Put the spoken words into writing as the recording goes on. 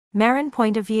Marron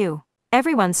point of view.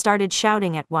 Everyone started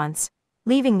shouting at once,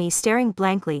 leaving me staring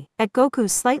blankly at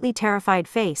Goku's slightly terrified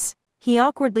face. He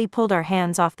awkwardly pulled our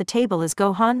hands off the table as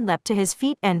Gohan leapt to his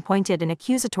feet and pointed an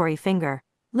accusatory finger,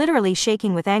 literally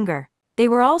shaking with anger. They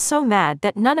were all so mad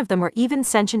that none of them were even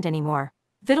sentient anymore.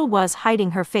 Videl was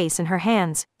hiding her face in her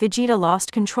hands, Vegeta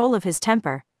lost control of his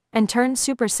temper, and turned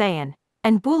Super Saiyan,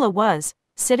 and Bula was,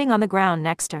 sitting on the ground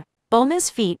next to Bulma's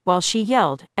feet while she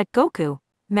yelled at Goku.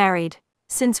 Married?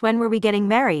 Since when were we getting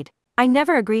married? I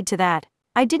never agreed to that.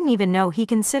 I didn't even know he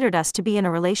considered us to be in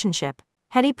a relationship.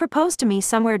 Had he proposed to me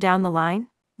somewhere down the line?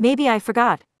 Maybe I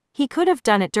forgot. He could have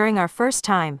done it during our first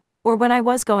time, or when I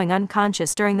was going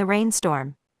unconscious during the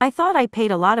rainstorm. I thought I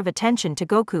paid a lot of attention to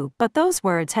Goku, but those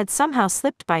words had somehow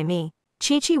slipped by me.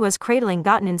 Chi-Chi was cradling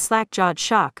Goten in slack-jawed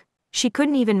shock. She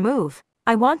couldn't even move.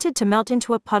 I wanted to melt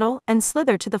into a puddle and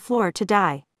slither to the floor to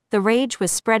die. The rage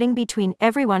was spreading between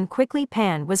everyone. Quickly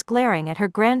Pan was glaring at her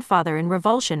grandfather in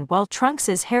revulsion while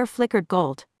Trunks's hair flickered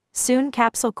gold. Soon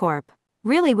Capsule Corp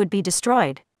really would be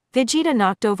destroyed. Vegeta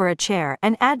knocked over a chair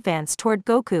and advanced toward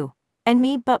Goku. And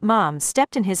me, but Mom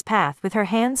stepped in his path with her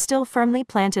hands still firmly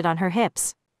planted on her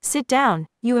hips. "Sit down,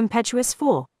 you impetuous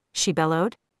fool," she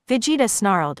bellowed. Vegeta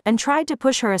snarled and tried to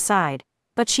push her aside,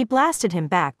 but she blasted him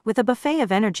back with a buffet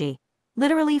of energy,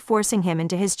 literally forcing him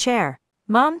into his chair.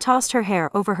 Mom tossed her hair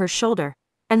over her shoulder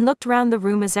and looked round the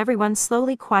room as everyone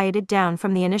slowly quieted down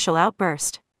from the initial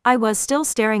outburst. I was still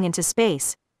staring into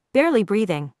space, barely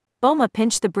breathing. Bulma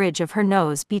pinched the bridge of her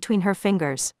nose between her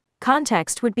fingers.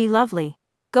 Context would be lovely.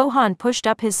 Gohan pushed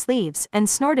up his sleeves and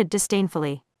snorted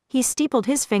disdainfully. He steepled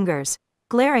his fingers,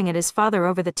 glaring at his father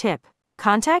over the tip.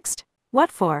 Context?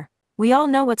 What for? We all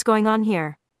know what's going on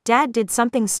here. Dad did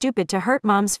something stupid to hurt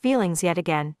Mom's feelings yet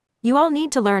again. You all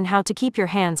need to learn how to keep your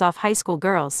hands off high school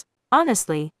girls.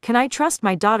 Honestly, can I trust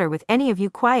my daughter with any of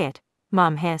you? Quiet,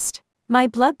 Mom hissed. My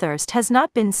bloodthirst has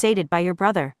not been sated by your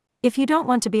brother. If you don't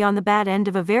want to be on the bad end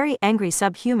of a very angry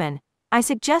subhuman, I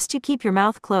suggest you keep your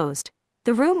mouth closed.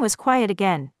 The room was quiet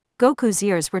again. Goku's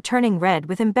ears were turning red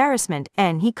with embarrassment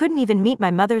and he couldn't even meet my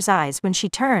mother's eyes when she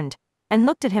turned and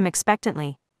looked at him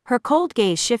expectantly. Her cold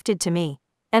gaze shifted to me,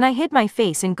 and I hid my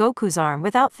face in Goku's arm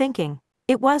without thinking.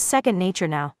 It was second nature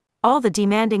now. All the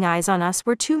demanding eyes on us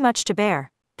were too much to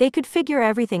bear. They could figure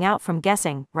everything out from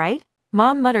guessing, right?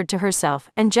 Mom muttered to herself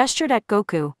and gestured at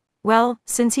Goku. Well,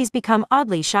 since he's become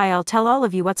oddly shy, I'll tell all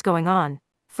of you what's going on.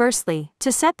 Firstly,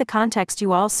 to set the context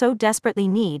you all so desperately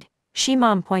need,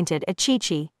 Mom pointed at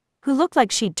Chi-Chi, who looked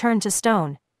like she'd turned to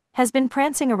stone, has been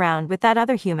prancing around with that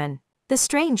other human, the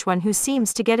strange one who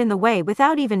seems to get in the way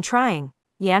without even trying.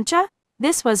 Yamcha?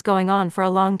 This was going on for a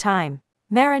long time.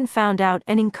 Marron found out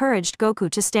and encouraged Goku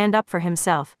to stand up for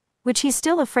himself, which he's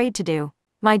still afraid to do.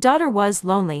 My daughter was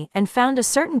lonely and found a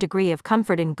certain degree of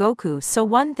comfort in Goku, so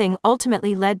one thing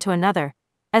ultimately led to another,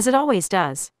 as it always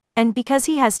does. And because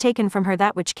he has taken from her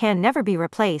that which can never be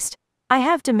replaced, I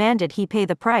have demanded he pay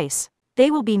the price.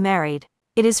 They will be married.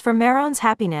 It is for Marron's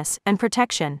happiness and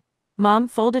protection. Mom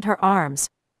folded her arms,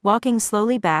 walking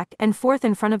slowly back and forth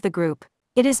in front of the group.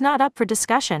 It is not up for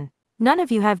discussion. None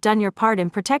of you have done your part in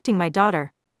protecting my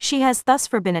daughter. She has thus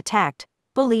far been attacked,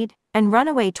 bullied, and run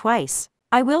away twice.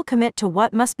 I will commit to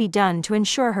what must be done to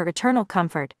ensure her eternal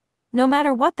comfort. No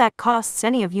matter what that costs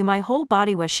any of you. My whole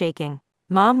body was shaking.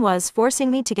 Mom was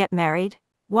forcing me to get married?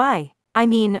 Why? I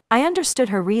mean, I understood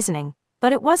her reasoning,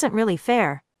 but it wasn't really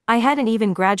fair. I hadn't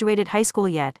even graduated high school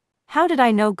yet. How did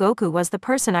I know Goku was the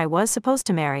person I was supposed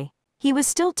to marry? He was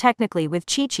still technically with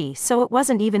Chi-Chi, so it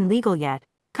wasn't even legal yet.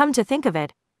 Come to think of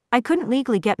it, I couldn't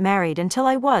legally get married until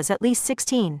I was at least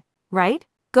 16, right?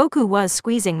 Goku was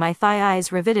squeezing my thigh,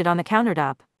 eyes riveted on the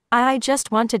countertop. I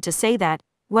just wanted to say that,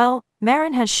 well,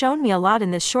 Marron has shown me a lot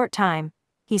in this short time.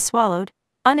 He swallowed,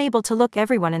 unable to look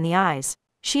everyone in the eyes.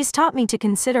 She's taught me to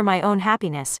consider my own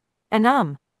happiness,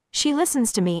 and she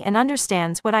listens to me and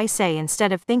understands what I say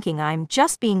instead of thinking I'm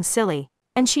just being silly.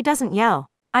 And she doesn't yell.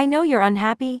 I know you're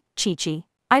unhappy, Chi-Chi.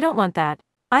 I don't want that.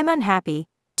 I'm unhappy,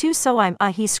 too, so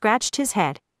He scratched his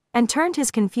head and turned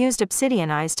his confused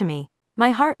obsidian eyes to me.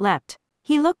 My heart leapt.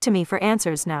 He looked to me for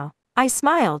answers now. I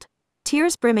smiled,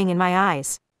 tears brimming in my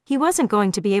eyes. He wasn't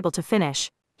going to be able to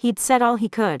finish. He'd said all he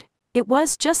could. It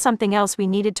was just something else we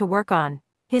needed to work on.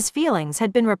 His feelings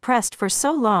had been repressed for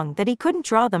so long that he couldn't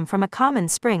draw them from a common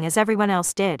spring as everyone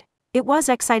else did. It was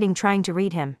exciting trying to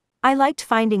read him. I liked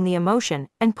finding the emotion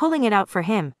and pulling it out for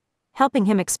him, helping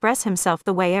him express himself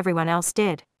the way everyone else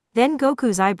did. Then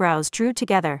Goku's eyebrows drew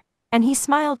together, and he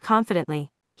smiled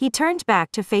confidently. He turned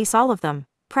back to face all of them,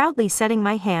 proudly setting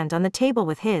my hand on the table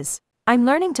with his. I'm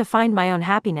learning to find my own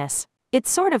happiness.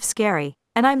 It's sort of scary,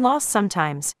 and I'm lost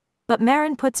sometimes, but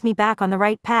Marron puts me back on the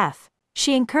right path.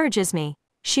 She encourages me.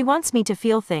 She wants me to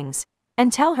feel things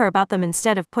and tell her about them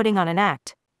instead of putting on an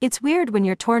act. It's weird when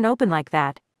you're torn open like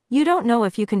that. You don't know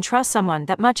if you can trust someone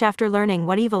that much after learning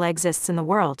what evil exists in the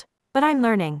world. But I'm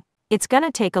learning. It's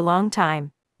gonna take a long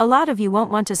time. A lot of you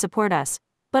won't want to support us,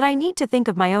 but I need to think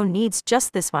of my own needs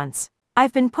just this once.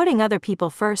 I've been putting other people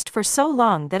first for so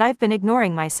long that I've been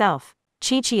ignoring myself.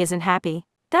 Chi-Chi isn't happy.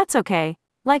 That's okay.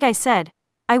 Like I said,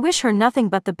 I wish her nothing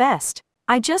but the best.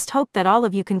 I just hope that all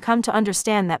of you can come to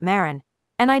understand that Marron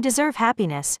and I deserve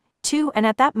happiness, too. And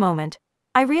at that moment,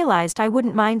 I realized I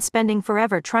wouldn't mind spending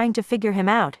forever trying to figure him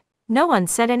out. No one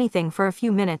said anything for a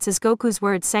few minutes as Goku's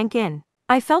words sank in.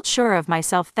 I felt sure of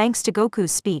myself thanks to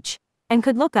Goku's speech, and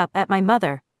could look up at my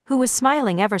mother, who was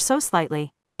smiling ever so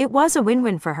slightly. It was a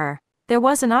win-win for her. There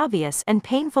was an obvious and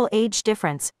painful age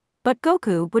difference, but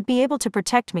Goku would be able to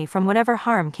protect me from whatever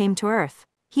harm came to Earth.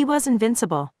 He was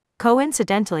invincible.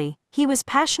 Coincidentally, he was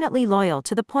passionately loyal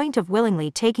to the point of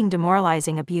willingly taking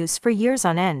demoralizing abuse for years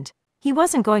on end. He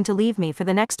wasn't going to leave me for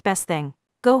the next best thing.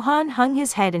 Gohan hung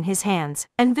his head in his hands,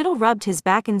 and Videl rubbed his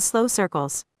back in slow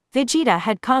circles. Vegeta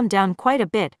had calmed down quite a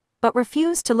bit, but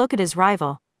refused to look at his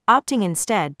rival, opting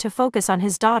instead to focus on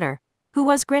his daughter, who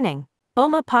was grinning.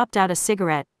 Bulma popped out a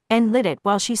cigarette, and lit it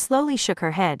while she slowly shook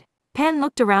her head. Pan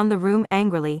looked around the room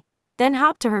angrily, then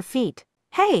hopped to her feet.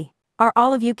 Hey, are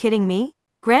all of you kidding me?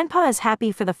 Grandpa is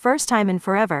happy for the first time in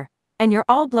forever, and you're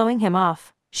all blowing him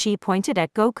off. She pointed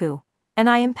at Goku. And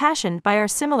I am impassioned by our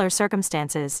similar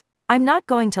circumstances. I'm not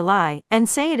going to lie and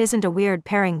say it isn't a weird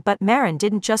pairing, but Marron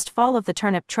didn't just fall off the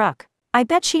turnip truck. I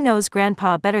bet she knows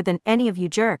Grandpa better than any of you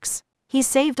jerks. He's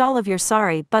saved all of your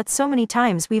sorry but so many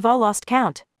times we've all lost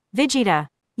count. Vegeta,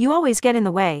 you always get in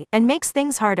the way and makes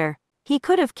things harder. He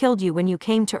could have killed you when you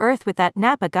came to Earth with that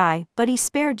Nappa guy, but he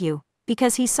spared you,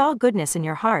 because he saw goodness in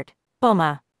your heart.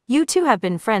 Bulma, you two have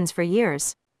been friends for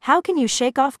years. How can you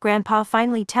shake off Grandpa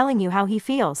finally telling you how he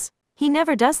feels? He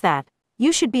never does that.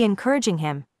 You should be encouraging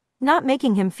him, not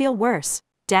making him feel worse.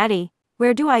 Daddy,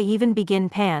 where do I even begin?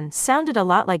 Pan sounded a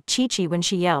lot like Chi-Chi when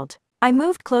she yelled. I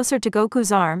moved closer to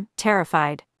Goku's arm,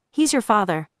 terrified. He's your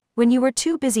father. When you were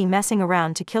too busy messing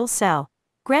around to kill Cell,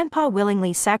 Grandpa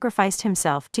willingly sacrificed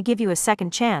himself to give you a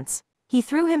second chance. He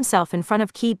threw himself in front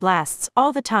of ki blasts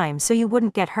all the time so you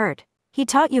wouldn't get hurt. He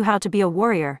taught you how to be a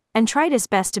warrior, and tried his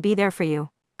best to be there for you.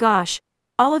 Gosh,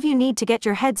 all of you need to get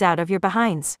your heads out of your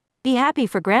behinds. Be happy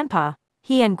for Grandpa.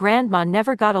 He and Grandma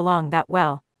never got along that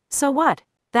well. So what?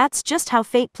 That's just how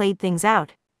fate played things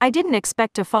out. I didn't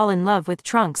expect to fall in love with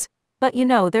Trunks, but you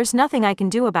know there's nothing I can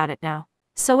do about it now.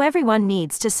 So everyone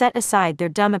needs to set aside their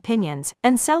dumb opinions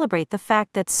and celebrate the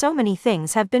fact that so many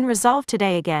things have been resolved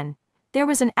today again. There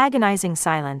was an agonizing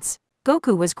silence.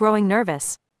 Goku was growing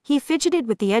nervous. He fidgeted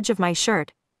with the edge of my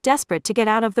shirt, desperate to get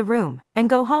out of the room and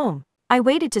go home. I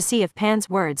waited to see if Pan's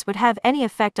words would have any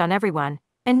effect on everyone,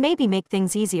 and maybe make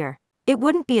things easier. It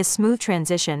wouldn't be a smooth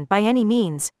transition by any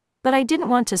means, but I didn't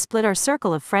want to split our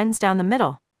circle of friends down the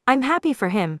middle. I'm happy for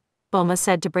him, Bulma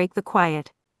said to break the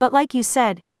quiet. But like you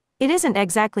said, it isn't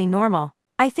exactly normal.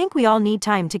 I think we all need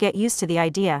time to get used to the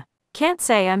idea. Can't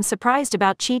say I'm surprised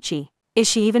about Chi-Chi. Is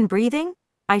she even breathing?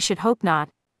 I should hope not.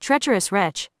 Treacherous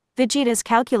wretch. Vegeta's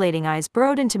calculating eyes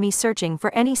burrowed into me, searching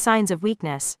for any signs of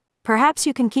weakness. Perhaps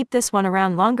you can keep this one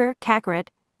around longer, Kakarot.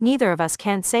 Neither of us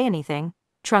can't say anything,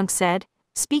 Trunks said,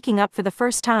 speaking up for the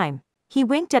first time. He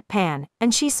winked at Pan,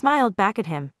 and she smiled back at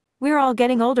him. We're all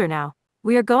getting older now.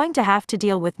 We are going to have to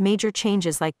deal with major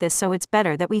changes like this, so it's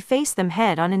better that we face them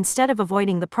head on instead of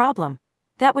avoiding the problem.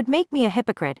 That would make me a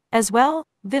hypocrite, as well,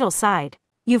 Videl sighed.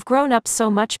 You've grown up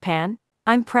so much, Pan.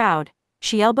 I'm proud.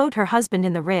 She elbowed her husband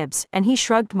in the ribs, and he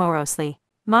shrugged morosely.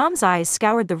 Mom's eyes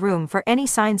scoured the room for any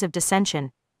signs of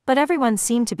dissension, but everyone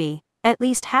seemed to be, at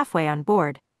least halfway on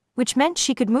board, which meant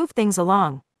she could move things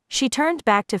along. She turned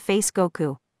back to face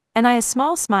Goku, and a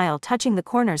small smile touching the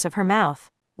corners of her mouth.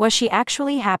 Was she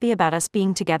actually happy about us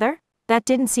being together? That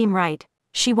didn't seem right.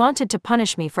 She wanted to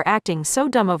punish me for acting so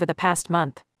dumb over the past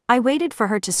month. I waited for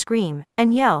her to scream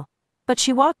and yell, but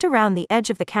she walked around the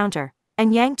edge of the counter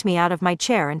and yanked me out of my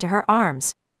chair into her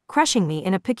arms, crushing me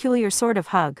in a peculiar sort of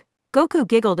hug. Goku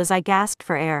giggled as I gasped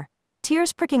for air,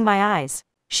 tears pricking my eyes.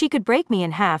 She could break me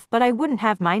in half, but I wouldn't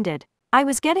have minded. I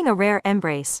was getting a rare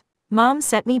embrace. Mom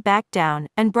set me back down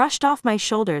and brushed off my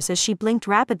shoulders as she blinked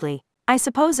rapidly. I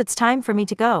suppose it's time for me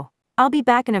to go. I'll be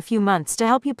back in a few months to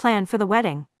help you plan for the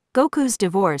wedding. Goku's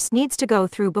divorce needs to go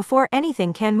through before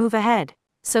anything can move ahead.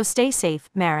 So stay safe,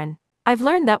 Marron. I've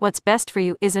learned that what's best for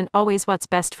you isn't always what's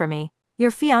best for me. Your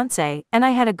fiancé and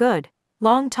I had a good,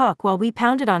 long talk while we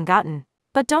pounded on Goten.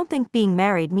 But don't think being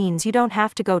married means you don't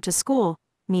have to go to school.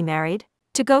 Me married?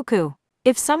 To Goku.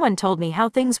 If someone told me how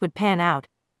things would pan out,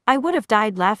 I would have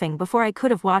died laughing before I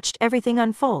could have watched everything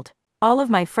unfold. All of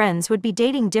my friends would be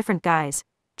dating different guys,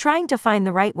 trying to find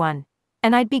the right one.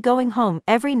 And I'd be going home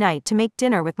every night to make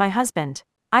dinner with my husband.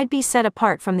 I'd be set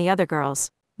apart from the other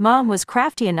girls. Mom was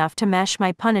crafty enough to mesh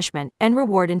my punishment and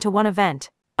reward into one event.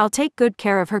 I'll take good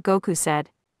care of her, Goku said.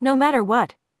 No matter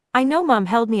what. I know Mom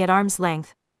held me at arm's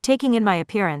length, taking in my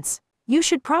appearance. You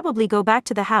should probably go back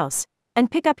to the house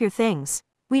and pick up your things.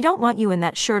 We don't want you in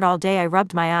that shirt all day. I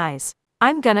rubbed my eyes.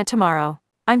 I'm gonna tomorrow.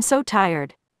 I'm so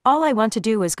tired. All I want to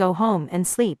do is go home and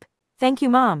sleep. Thank you,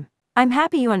 Mom. I'm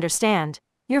happy you understand.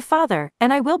 Your father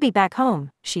and I will be back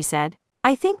home, she said.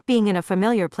 I think being in a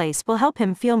familiar place will help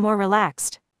him feel more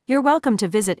relaxed. You're welcome to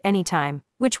visit anytime,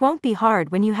 which won't be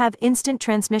hard when you have instant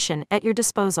transmission at your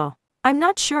disposal. I'm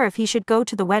not sure if he should go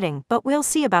to the wedding, but we'll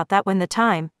see about that when the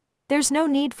time. There's no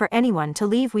need for anyone to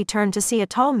leave. We turned to see a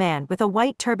tall man with a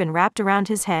white turban wrapped around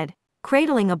his head,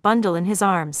 cradling a bundle in his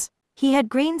arms. He had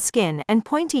green skin and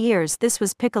pointy ears. This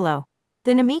was Piccolo,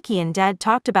 the Namekian Dad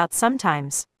talked about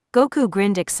sometimes. Goku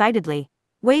grinned excitedly,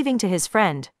 waving to his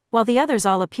friend, while the others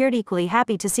all appeared equally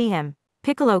happy to see him.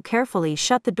 Piccolo carefully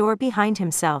shut the door behind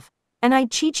himself, and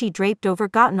eyed Chi-Chi draped over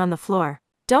Goten on the floor.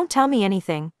 Don't tell me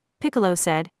anything, Piccolo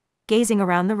said, gazing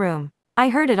around the room. I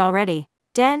heard it already,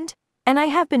 Dend, and I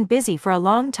have been busy for a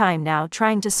long time now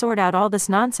trying to sort out all this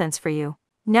nonsense for you.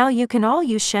 Now you can all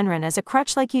use Shenron as a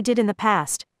crutch like you did in the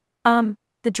past.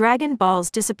 The Dragon Balls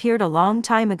disappeared a long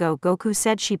time ago, Goku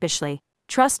said sheepishly.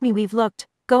 Trust me, we've looked,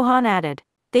 Gohan added.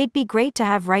 They'd be great to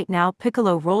have right now.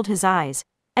 Piccolo rolled his eyes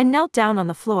and knelt down on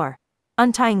the floor,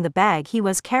 untying the bag he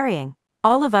was carrying.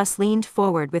 All of us leaned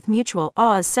forward with mutual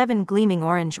awe as 7 gleaming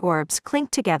orange orbs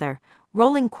clinked together,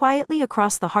 rolling quietly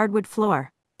across the hardwood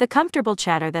floor. The comfortable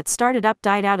chatter that started up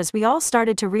died out as we all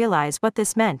started to realize what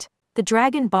this meant. The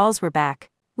Dragon Balls were back.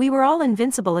 We were all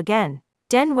invincible again.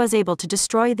 Den was able to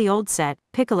destroy the old set,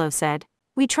 Piccolo said.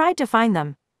 We tried to find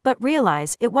them, but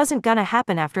realized it wasn't gonna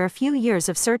happen after a few years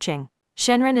of searching.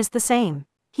 Shenron is the same.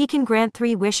 He can grant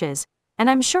 3 wishes, and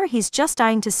I'm sure he's just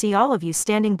dying to see all of you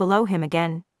standing below him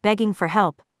again, begging for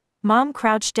help. Mom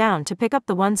crouched down to pick up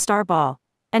the 1-star ball,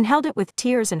 and held it with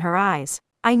tears in her eyes.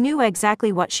 I knew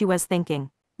exactly what she was thinking.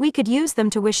 We could use them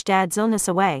to wish Dad's illness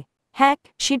away.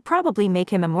 Heck, she'd probably make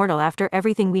him immortal after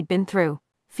everything we'd been through.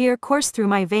 Fear coursed through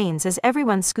my veins as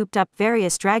everyone scooped up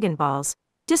various Dragon Balls,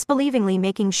 disbelievingly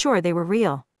making sure they were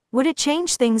real. Would it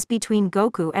change things between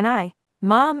Goku and I?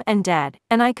 Mom and Dad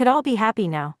and I could all be happy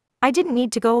now. I didn't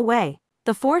need to go away.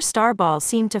 The 4-star ball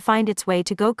seemed to find its way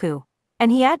to Goku,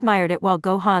 and he admired it while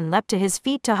Gohan leapt to his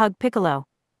feet to hug Piccolo,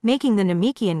 making the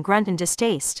Namekian grunt in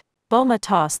distaste. Bulma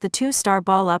tossed the 2-star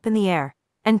ball up in the air,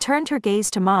 and turned her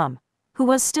gaze to Mom, who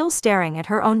was still staring at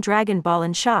her own Dragon Ball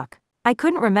in shock. I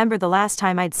couldn't remember the last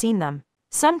time I'd seen them.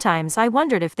 Sometimes I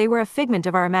wondered if they were a figment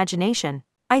of our imagination.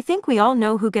 I think we all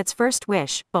know who gets first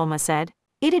wish, Bulma said.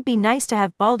 It'd be nice to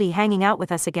have Baldy hanging out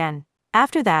with us again.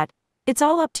 After that, it's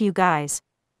all up to you guys.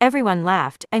 Everyone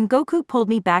laughed and Goku pulled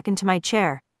me back into my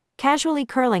chair, casually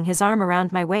curling his arm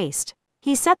around my waist.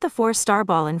 He set the 4-star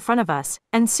ball in front of us,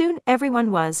 and soon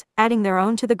everyone was adding their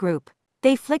own to the group.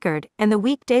 They flickered, and the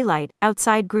weak daylight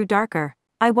outside grew darker.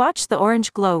 I watched the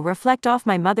orange glow reflect off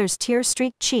my mother's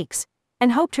tear-streaked cheeks,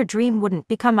 and hoped her dream wouldn't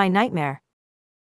become my nightmare.